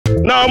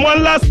Now,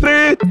 Omonla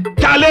Street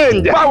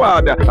Challenge.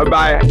 Powered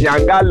by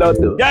Yanga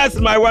Lotto. Yes,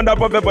 my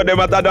wonderful people, the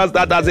matter don't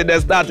start as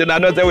it start. And I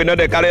know say we know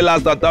the carry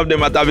last on top the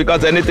matter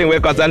because anything we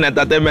concern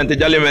entertainment,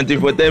 enjoyment,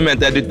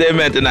 infotainment,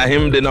 entertainment, and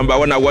him the number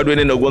one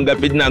award-winning Ogonga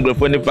Pidgin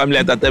Anglophone Family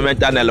Entertainment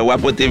Channel,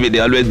 Wapo TV, they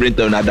always bring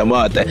to another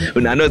month.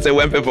 And I know say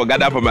when people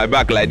gather for my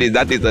back like this,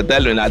 that is to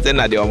tell you, I say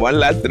that the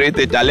Omonla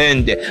Street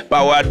Challenge,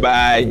 powered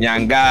by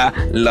Yanga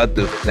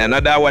Lotto.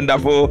 Another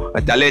wonderful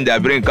challenge I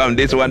bring come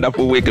this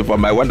wonderful week for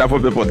my wonderful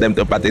people them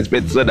to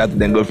participate so that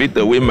they go fit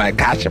to win my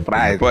cash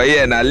prize. For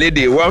here now,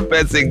 lady, one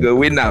person go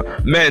win now,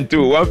 men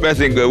too, one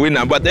person go win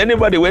now. But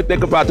anybody will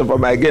take part for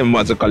my game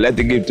must collect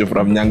a gift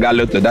from Yanga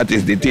Lotto. That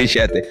is the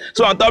T-shirt.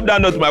 So on top of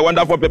that note, my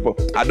wonderful people,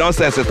 I don't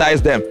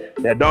sensitize them.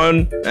 They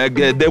don't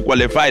they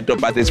qualify to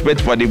participate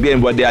for the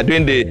game, but they are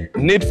doing the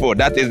needful.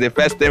 That is the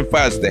first thing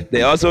first.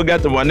 They also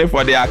get money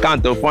for their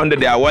account to fund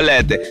their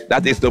wallet.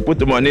 That is to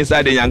put money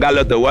inside the Yanga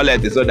Lotto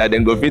wallet so that they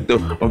go fit to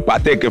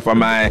partake for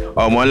my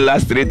Omonla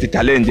Street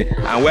Challenge.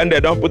 And when they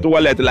don't put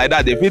wallet like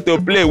that, they fit to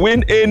play,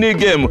 win any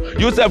game.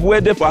 You self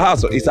waiting for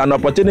house. It's an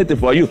opportunity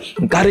for you.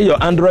 Carry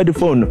your Android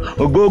phone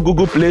or go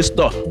Google Play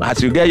Store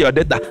as you get your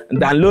data.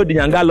 Download the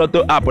Yanga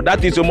Lotto app.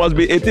 That is you must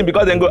be 18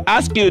 because they go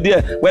ask you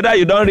there whether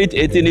you don't reach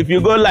 18. If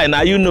you go line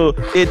now, you know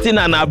 18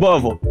 and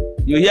above.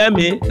 You hear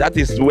me? That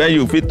is when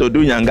you fit to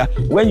do Yanga.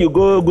 When you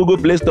go Google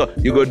Play Store,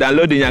 you go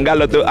download the Yanga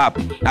Lotto app.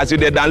 As you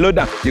dey download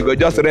them, you go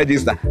just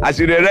register. As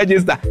you dey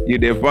register, you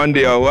dey fund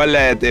your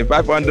wallet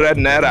 500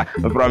 naira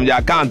from your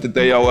account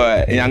to your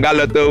Yanga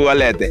Lotto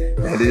wallet.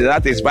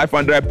 That is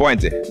 500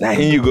 points. Now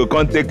here you go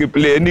come take a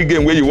play any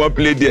game where you want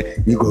play there.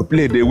 You go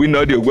play the win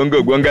all the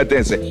Ogonga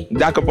things.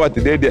 Jackpot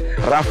dey there,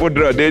 raffle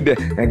draw dey there,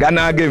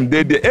 Ghana game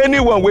dey there.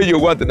 Anyone where you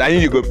want, now here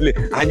you go play,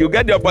 and you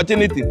get the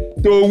opportunity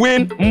to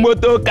win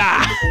motor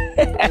car.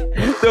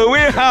 To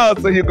win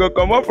house, so you go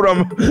come up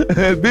from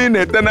being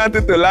a tenant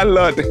to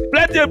landlord.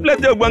 Plenty of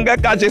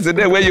Ogonga catches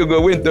today where you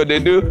go win to they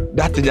do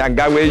that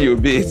Yanga where you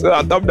be. So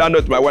on top of that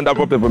note, my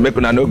wonderful people, make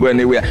una no go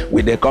anywhere.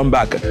 When they come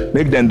back,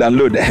 make them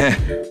download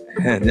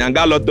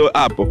Yanga Lotto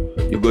app.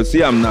 You go see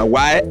them now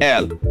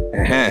YL.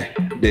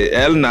 The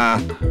L now,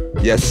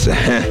 yes.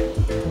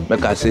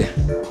 Make I see.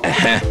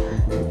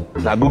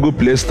 Na Google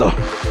Play Store.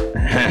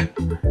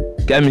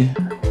 Get me?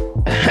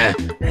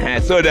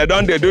 So they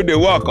do the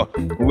work.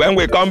 When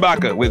we come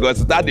back, we go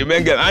start the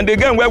main game. And the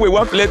game where we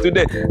want to play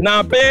today.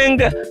 Now ping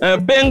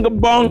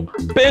bong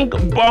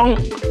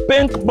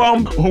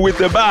with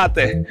the bat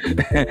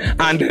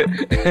and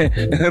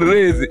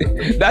raise.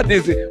 That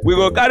is, we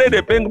go carry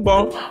the ping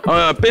bong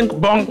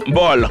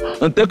ball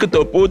and take it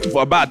to put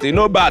for bat. You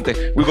know bat.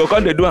 We go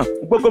come they do them.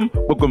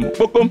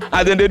 Boom.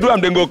 And then they do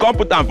them. Then go come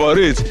put them for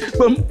raise.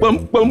 Boom.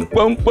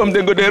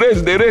 Then go they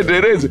raise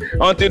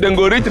until they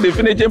go reach the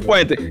finishing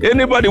point.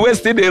 Anybody will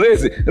still the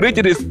race, reach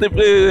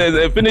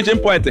the finishing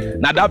point.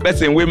 Now that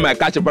person win my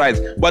cash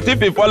prize. But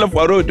if you follow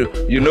for road,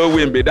 you know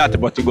win be that,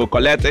 but you go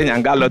collect a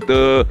Yanga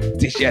Lotto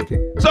T-shirt.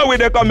 So we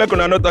dey come make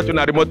una no touch on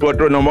remote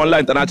control. Omonla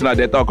International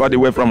they talk all the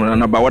way from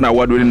number one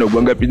award-winning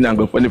Ogonga Pidgin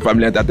Anglophone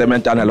Family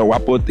Entertainment Channel,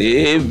 Wapo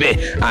TV,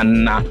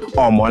 and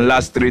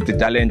Omonla Street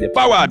Challenge,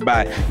 powered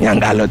by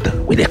Yanga Lotto.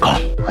 We dey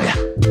come. Oh, yeah.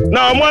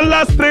 Now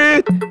Omonla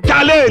Street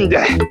Challenge.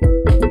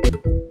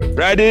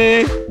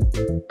 Ready?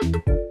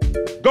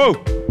 Go!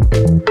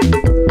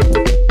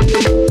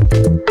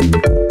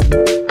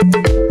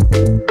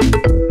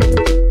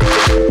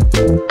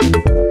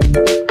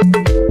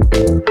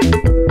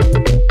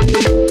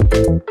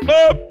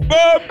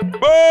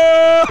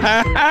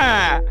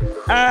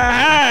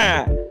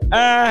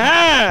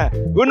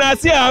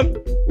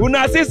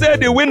 Una see say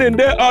the winning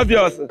day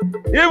obvious.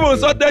 Even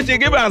so that she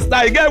give and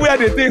style, get where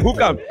the thing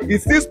hook am.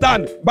 It still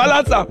stand,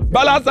 balance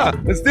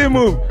am, still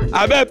move.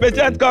 I bet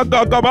patient come,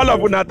 all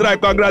of una try.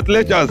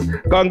 Congratulations.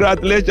 Come back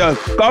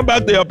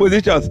to your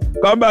positions.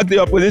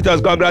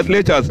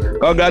 Congratulations.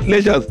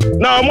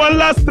 Now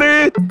Omonla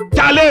Street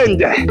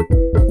Challenge.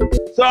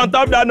 So on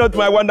top of that note,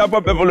 my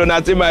wonderful people,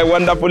 una see my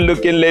wonderful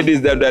looking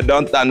ladies that they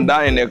don't stand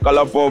down in a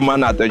colorful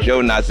manner to show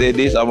una say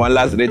this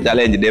Omonla Street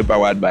Challenge they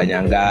powered by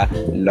Yanga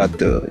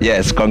Lotto.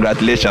 Yes,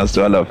 congratulations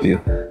to all of you.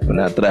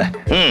 Una try.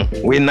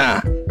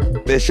 Winner.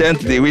 Patient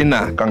the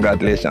winner.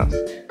 Congratulations.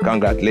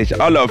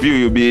 All of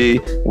you be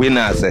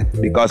winners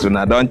because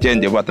una don't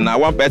change it. But now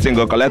one person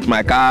go collect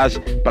my cash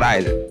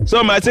prize.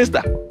 So my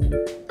sister,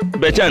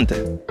 Patient,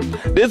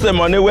 this is the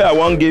money where I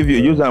won't give you.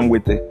 Use them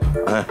with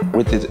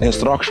its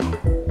instruction.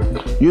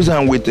 Use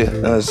them with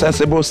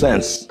sensible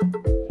sense.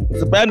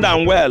 Spend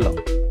them well.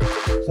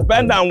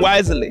 Spend them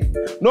wisely.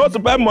 No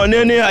spend money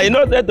anyhow. You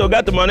know that to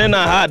get money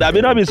now hard. I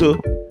mean, not be so.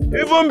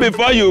 Even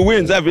before you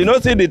win, if you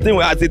don't see the thing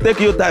as it take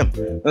you time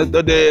to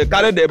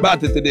carry the bat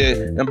to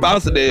the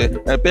bounce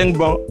the ping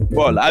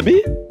ball,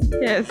 Abi?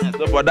 Yes.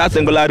 So for that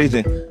singular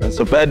reason,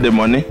 spend the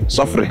money,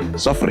 suffer,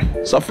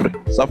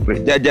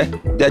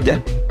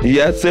 jeje.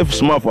 Yeah, save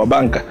small for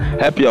bank.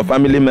 Help your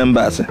family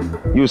members.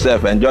 You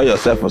self enjoy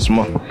yourself for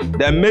small.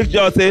 Then make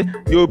sure say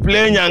you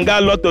play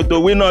Yanga Lotto to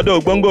win all the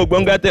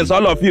Ogonga things.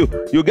 All of you,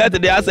 you get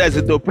the access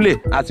to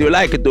play as you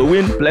like to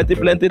win plenty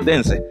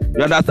things.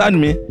 You understand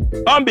me?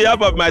 On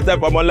behalf of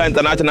myself, Omonla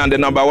International, and the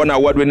 #1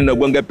 award-winning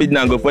Ogbonge Pidgin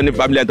and Gofoni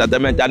Family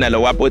Entertainment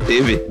Channel, Wapo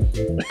TV,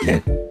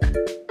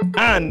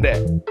 and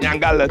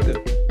Yanga Lotto,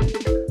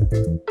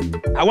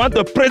 I want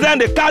to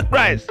present the cash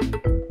prize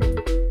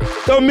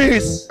to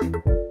Miss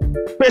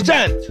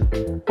Patient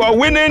for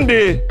winning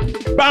the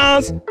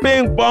bounce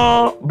ping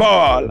pong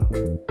ball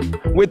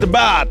with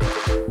bat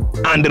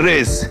and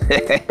race.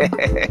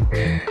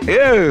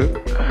 Yeah.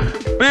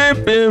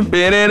 Boom boom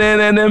boom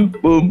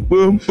boom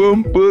boom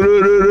boom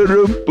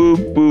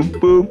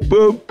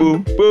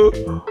boom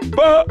boom.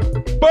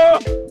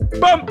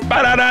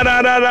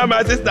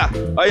 My sister,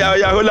 oh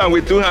yeah, hold on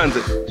with 2 hands.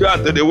 Show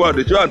am to the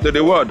world, show am to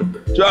the world,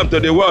 show am to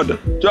the world,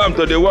 show am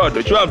to the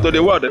world, show am to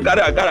the world.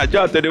 Cara,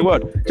 show am to the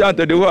world, show am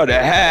to the world.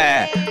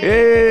 Hey.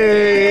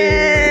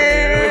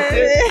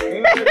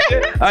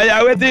 Oh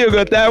yeah, wetin you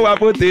go tell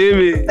Wapo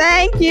TV?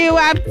 Thank you,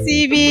 Wapo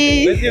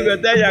TV. Wetin you go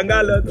tell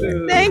Yanga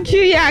Lotto? Thank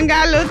you,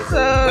 Yanga Lotto.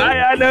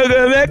 I no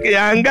go make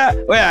Yanga.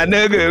 I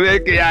no go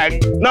make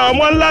Yanga. Now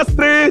Omonla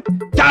Street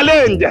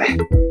challenge.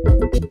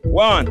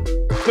 1,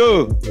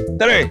 2,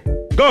 3,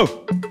 go.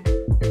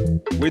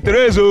 With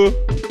race, oh,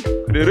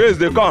 the race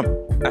they come.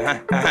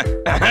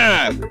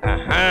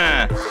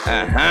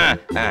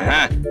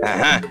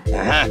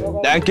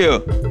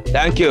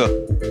 Thank you.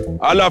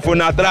 All of you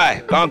now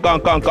try.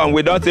 Come.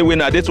 We don't see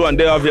winner. This one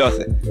they obvious.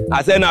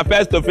 I say now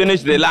first to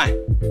finish the line.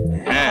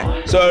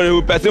 So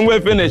the person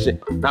will finish.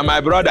 Now my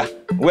brother,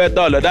 wait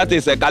all that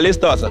is a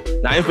Callistos.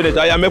 Now him finish.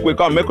 Oh yeah, make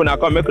una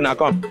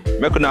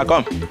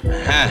come.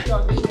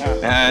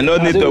 No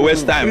need to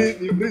waste time.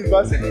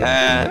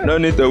 No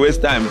need to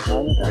waste time.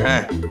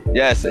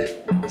 Yes.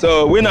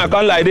 So winner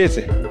come like this.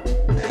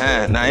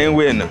 Now him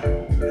win.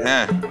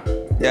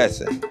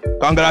 Yes.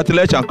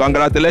 Congratulations,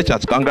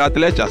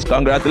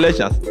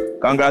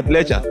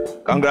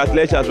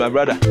 my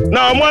brother.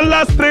 Now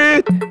Omonla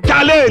Street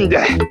challenge.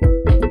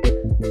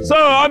 So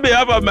on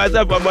behalf of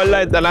myself,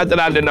 Omonla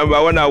International, the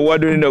 #1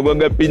 award-winning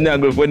Ogbonge Pidgin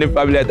and Gofoni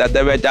Family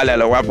Entertainment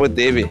Channel, Wapo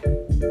TV,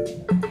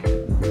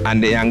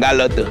 and the Yanga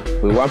Lotto,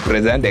 we want to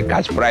present the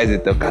cash prize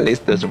to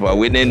Callistos for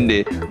winning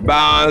the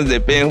bounce, the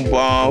ping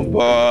pong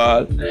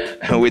ball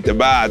with the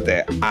bat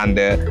and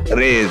the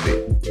race.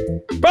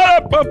 My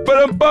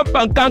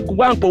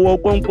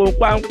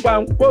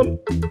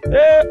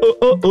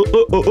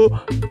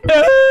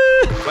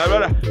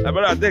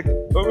brother, take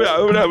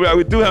over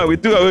with 2 hands,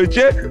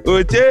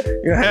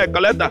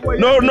 collector.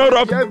 No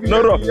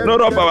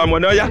rough our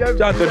money.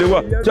 Shout to the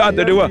world.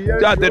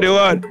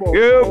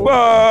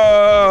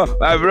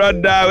 My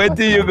brother, what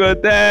do you go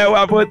tell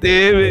Wapo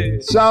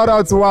TV? Shout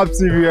out to Wapo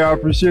TV, I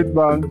appreciate,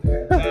 man.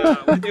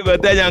 What you go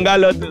tell Yanga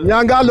Lotto?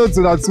 Yanga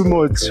Lotto, not too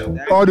much.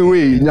 All the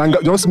way,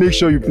 just make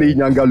sure you play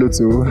Yanga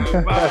Lotto.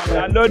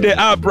 Download the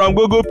app from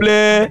Google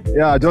Play.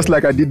 Yeah, just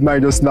like I did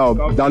mine just now.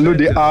 Download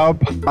the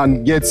app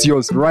and get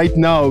yours right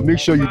now. Make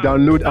sure you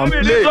download and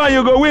play. This one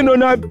you go win,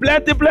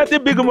 plenty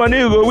big money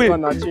you go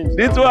win.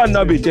 This one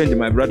not be changed,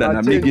 my brother.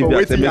 Now me give you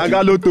a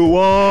Yanga Lotto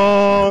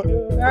one.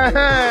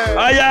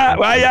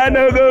 Why you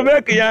no go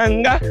make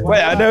Yanga?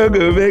 Why you no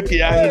go make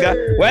Yanga?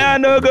 Why you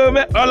no go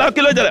make all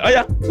kilo jale? Oh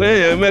yeah, why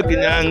you make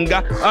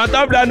Yanga? On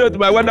top of that note,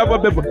 my wonderful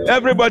people,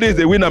 everybody is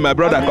a winner, my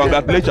brother.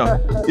 Congratulations.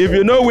 If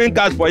you know win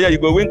cash for you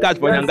go win cash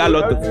for Yanga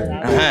Lotto.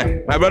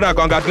 My brother,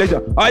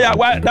 congratulations. Oh yeah,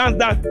 why dance?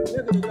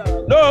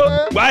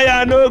 No, why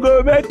you no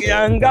go make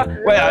Yanga?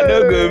 Why you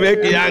no go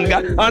make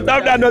Yanga? On top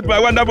of that note, my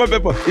wonderful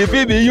people, if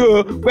it be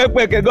you, quick,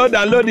 go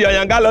download your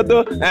Yanga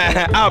Lotto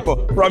app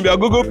from your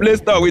Google Play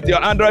Store with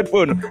your Android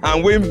phone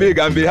and win big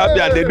and be happy.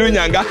 And they do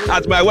Yanga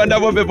as my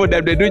wonderful people,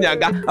 they do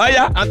Yanga. Oh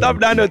yeah, on top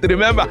of that note,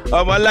 remember,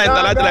 Omonla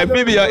International,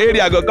 if your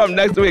area go come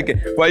next week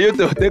for you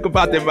to take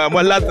part in my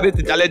Omonla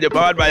Street challenge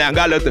powered by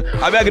Yanga Lotto.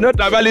 I beg no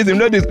tribalism,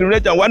 no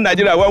discrimination, one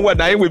Nigeria, one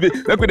word, and will be.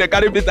 Make with the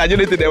carry peace and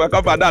unity, they will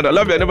come and down.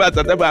 Love your neighbor,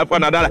 September, and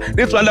fun and dollar.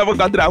 This wonderful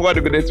country, I want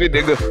to go to sweet,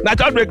 they go. Now,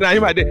 short break, now,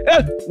 my day.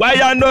 Why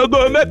you no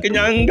go make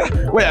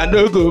Yanga? Why you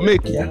no go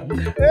make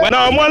Yanga? When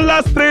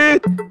Omonla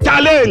Street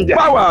challenge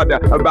powered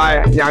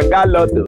by Yanga Lotto.